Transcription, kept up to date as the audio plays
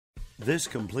This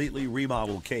completely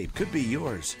remodeled cape could be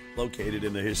yours. Located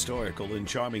in the historical and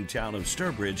charming town of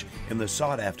Sturbridge in the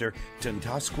sought-after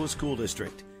Tantasqua School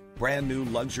District. Brand new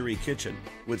luxury kitchen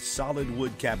with solid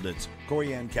wood cabinets,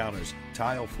 Corian counters,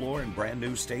 tile floor, and brand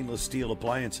new stainless steel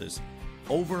appliances.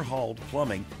 Overhauled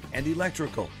plumbing and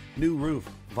electrical, new roof,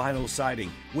 vinyl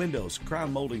siding, windows,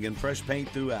 crown molding, and fresh paint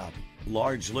throughout.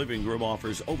 Large living room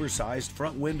offers oversized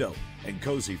front window and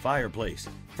cozy fireplace.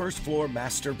 First floor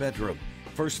master bedroom.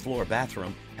 First floor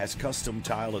bathroom has custom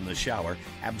tile in the shower,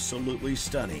 absolutely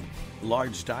stunning.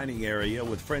 Large dining area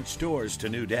with French doors to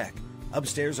new deck.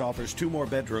 Upstairs offers 2 more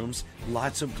bedrooms,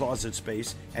 lots of closet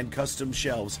space and custom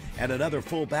shelves, and another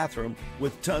full bathroom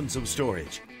with tons of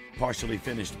storage. Partially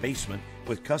finished basement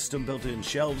with custom built-in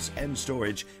shelves and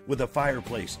storage with a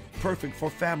fireplace, perfect for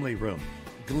family room.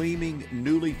 Gleaming,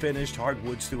 newly finished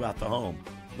hardwoods throughout the home.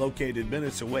 Located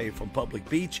minutes away from public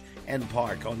beach and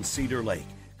park on Cedar Lake,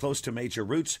 close to major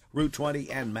routes, Route 20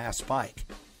 and MApike.